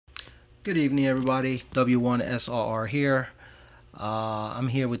Good evening, everybody. W1SRR here. I'm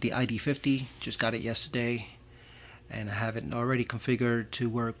here with the ID-50. Just got it yesterday, and I have it already configured to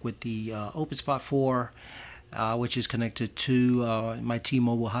work with the Openspot 4, which is connected to my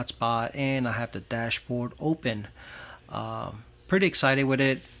T-Mobile hotspot, and I have the dashboard open. Pretty excited with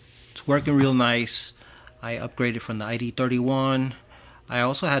it. It's working real nice. I upgraded from the ID-31. I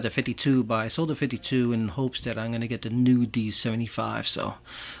also had the 52, but I sold the 52 in hopes that I'm going to get the new D75. So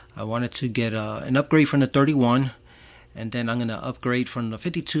I wanted to get an upgrade from the 31, and then I'm going to upgrade from the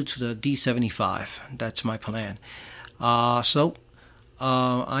 52 to the D75. That's my plan. I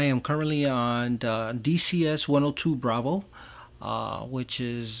am currently on the DCS 102 Bravo, which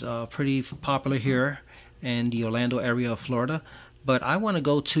is pretty popular here in the Orlando area of Florida. But I want to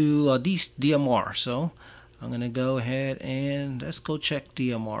go to DMR, so I'm going to go ahead and let's go check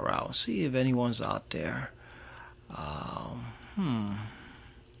DMR out, see if anyone's out there.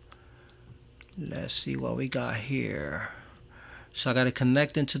 Let's see what we got here. So I got to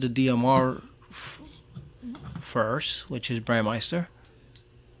connect into the DMR first, which is Brandmeister.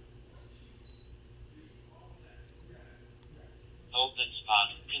 Openspot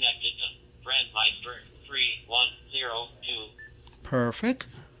connected to Brandmeister 3102. Perfect.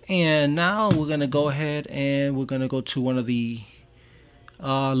 And now we're going to go ahead and we're going to go to one of the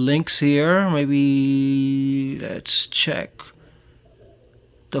links here. Maybe let's check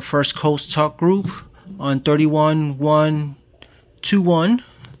the First Coast Talk group on 31121.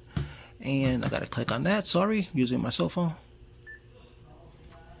 And I got to click on that. Sorry, using my cell phone.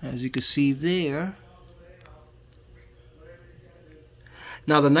 As you can see there.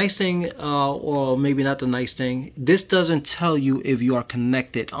 Now the nice thing, or maybe not the nice thing, this doesn't tell you if you are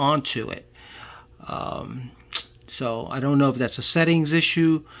connected onto it. So I don't know if that's a settings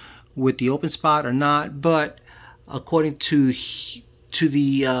issue with the Openspot or not, but according to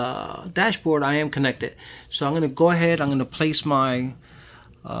the dashboard, I am connected. So I'm going to go ahead, I'm going to place my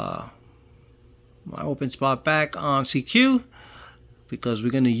my Openspot back on CQ, because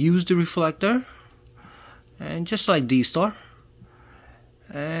we're going to use the reflector, and just like D-Star.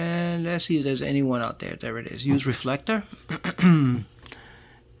 And let's see if there's anyone out there. There it is. Use reflector.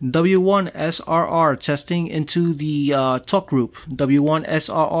 W1SRR testing into the talk group.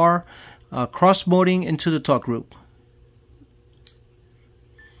 W1SRR cross-moding into the talk group.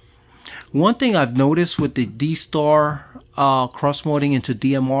 One thing I've noticed with the D-Star cross-moding into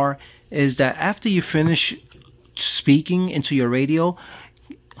DMR is that after you finish speaking into your radio,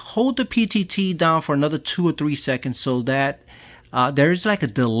 hold the PTT down for another 2 or 3 seconds so that there is like a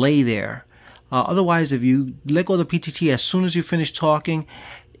delay there. Otherwise, if you let go of the PTT as soon as you finish talking,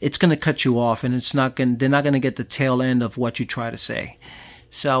 it's going to cut you off, and they're not going to get the tail end of what you try to say.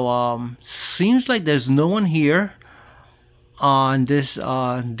 So seems like there's no one here on this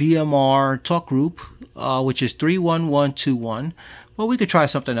DMR talk group, which is 31121. Well, we could try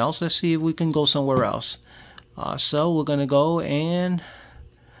something else. Let's see if we can go somewhere else. So we're going to go and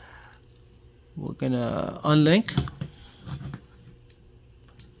we're going to unlink.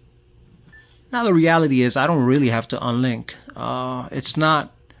 Now the reality is I don't really have to unlink. It's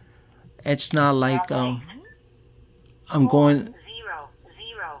not like I'm going. 000.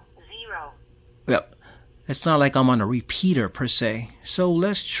 Yep. It's not like I'm on a repeater per se. So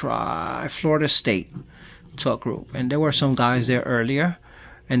let's try Florida State talk group, and there were some guys there earlier,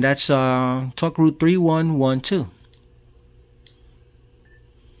 and that's talk group 3112.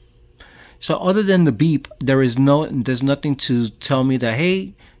 So other than the beep, there's nothing to tell me that,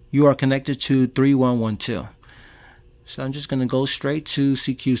 hey, you are connected to 3112. So I'm just going to go straight to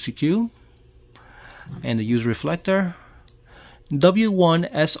CQ and the use reflector.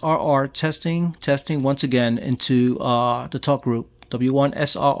 W1SRR testing once again into the talk group.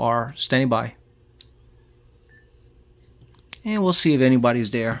 W1SRR standing by. And we'll see if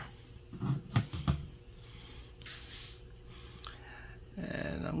anybody's there.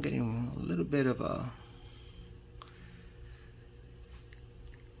 And I'm getting a little bit of a...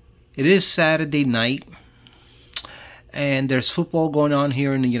 It is Saturday night, and there's football going on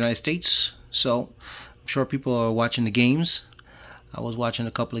here in the United States, so I'm sure people are watching the games. I was watching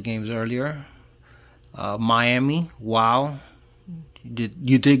a couple of games earlier. Miami, wow,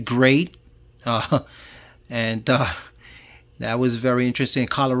 you did great, and that was very interesting.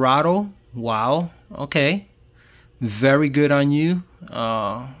 Colorado, wow, okay, very good on you.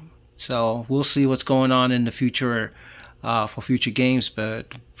 So we'll see what's going on in the future for future games,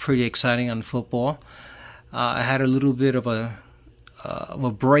 but pretty exciting on football. I had a little bit of a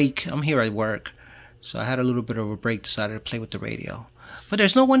break. I'm here at work, so I had a little bit of a break, decided to play with the radio. But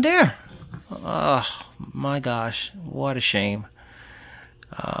there's no one there. Oh, my gosh, what a shame.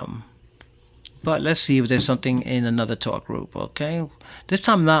 But let's see if there's something in another talk group. Okay, this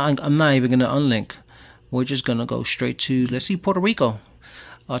time I'm not even gonna unlink. We're just gonna go straight to, let's see, Puerto Rico.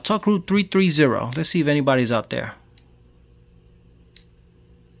 Talk group 330. Let's see if anybody's out there.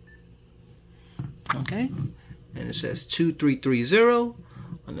 Okay, and it says 2330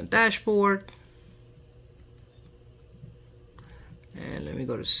 on the dashboard. And let me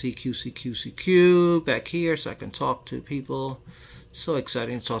go to CQ back here so I can talk to people. So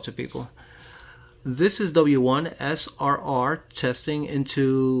exciting to talk to people. This is W1SRR testing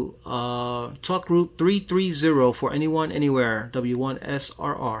into talk group 330 for anyone, anywhere.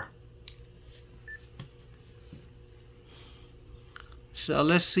 W1SRR. So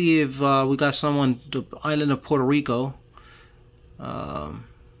let's see if we got someone, the island of Puerto Rico. And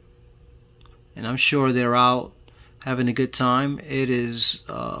I'm sure they're out having a good time. It is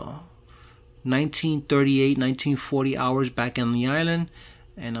 1938, 1940 hours back on the island.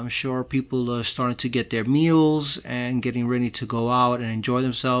 And I'm sure people are starting to get their meals and getting ready to go out and enjoy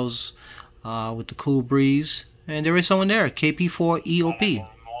themselves with the cool breeze. And there is someone there, KP4EOP.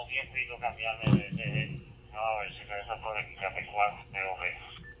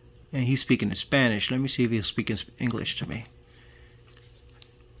 And he's speaking in Spanish. Let me see if he'll speak in English to me.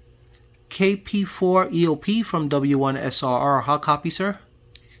 KP4EOP from W1SRR. How copy, sir?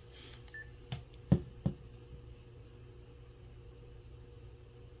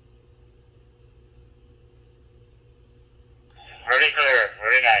 Very clear,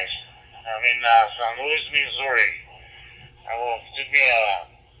 very nice. I'm in San Luis, Missouri. Took me a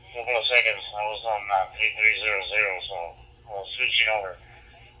couple of seconds. I was on 3300, so I was switching over.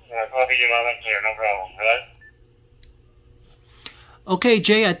 I copy you loud and clear, no problem, right? Okay,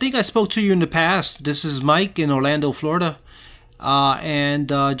 Jay, I think I spoke to you in the past. This is Mike in Orlando, Florida. And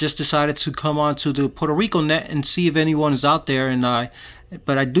just decided to come on to the Puerto Rico net and see if anyone is out there.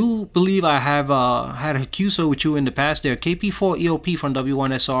 But I do believe I have had a QSO with you in the past there. KP4EOP from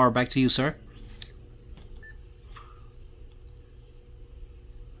W1SR. Back to you, sir.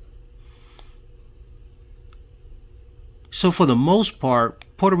 So for the most part,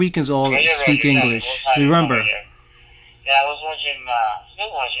 Puerto Ricans all speak English. Remember. Yeah, I was watching, still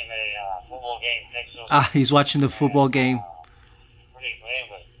watching the football game. He's watching the football game. Pretty great,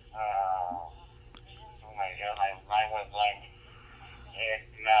 but, oh my God, my mind went blank.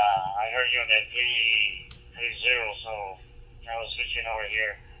 And I heard you on that 330, so I was switching over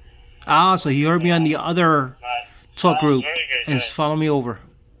here. So he heard me on the other talk group and follow me over.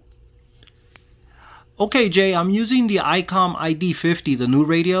 Okay, Jay, I'm using the Icom ID-50, the new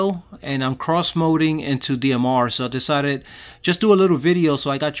radio, and I'm cross-moding into DMR. So I decided just do a little video,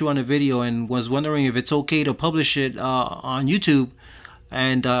 so I got you on a video and was wondering if it's okay to publish it on YouTube.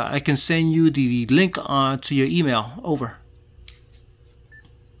 And I can send you the link to your email. Over.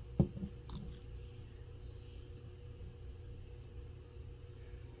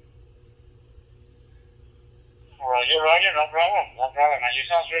 Roger, Roger, no problem, no problem. And you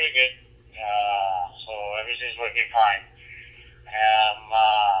sounds really good. So everything's working fine.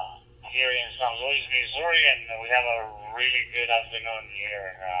 Here in San Luis, Missouri, and we have a really good afternoon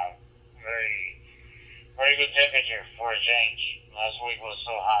here. Very good temperature for a change. Last week was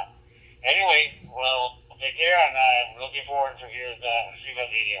so hot. Anyway, well, take care, and I'm looking forward to see the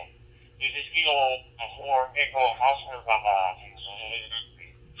video. This is Kilo 4 Echo Oscar Papa.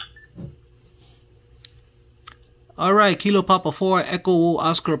 All right, Kilo Papa 4 Echo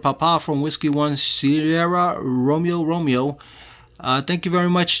Oscar Papa from Whiskey 1 Sierra Romeo. Thank you very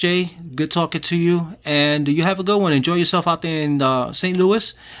much, Jay. Good talking to you. And you have a good one. Enjoy yourself out there in St.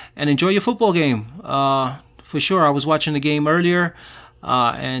 Louis. And enjoy your football game. For sure, I was watching the game earlier.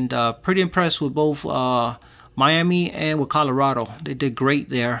 And pretty impressed with both Miami and with Colorado. They did great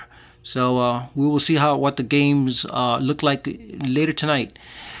there. So we will see what the games look like later tonight.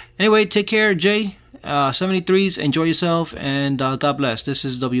 Anyway, take care, Jay. 73s, enjoy yourself, and God bless. This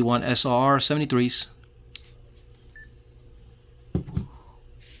is W1SR 73s.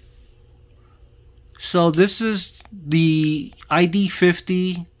 So this is the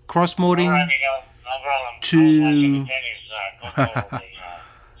ID-50 cross-moding to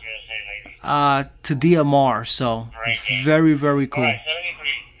to DMR. So very, very cool. Right,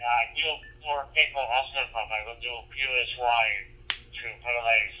 73. For Echo Oscar Papa, I will do QSY to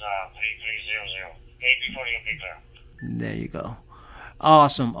Paralyze 3300. There you go.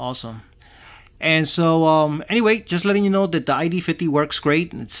 Awesome, awesome. And so anyway, just letting you know that the ID-50 works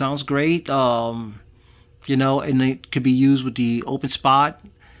great and it sounds great. You know, and it could be used with the Openspot,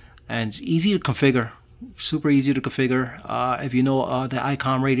 and it's easy to configure. Super easy to configure. If you know the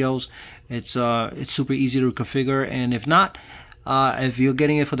Icom radios, it's super easy to configure. And if not, if you're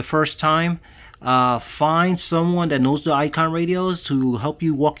getting it for the first time, find someone that knows the Icom radios to help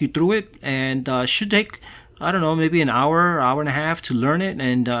you walk you through it, and should take, I don't know, maybe an hour and a half to learn it,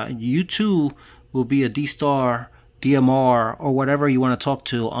 and you too will be a D-Star, DMR, or whatever you want to talk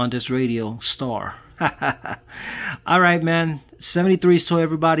to on this radio star. All right, man. 73s to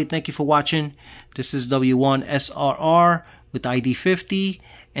everybody. Thank you for watching. This is W1SRR with ID-50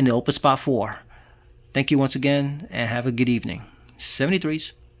 and the Openspot 4. Thank you once again, and have a good evening.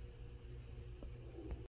 73s.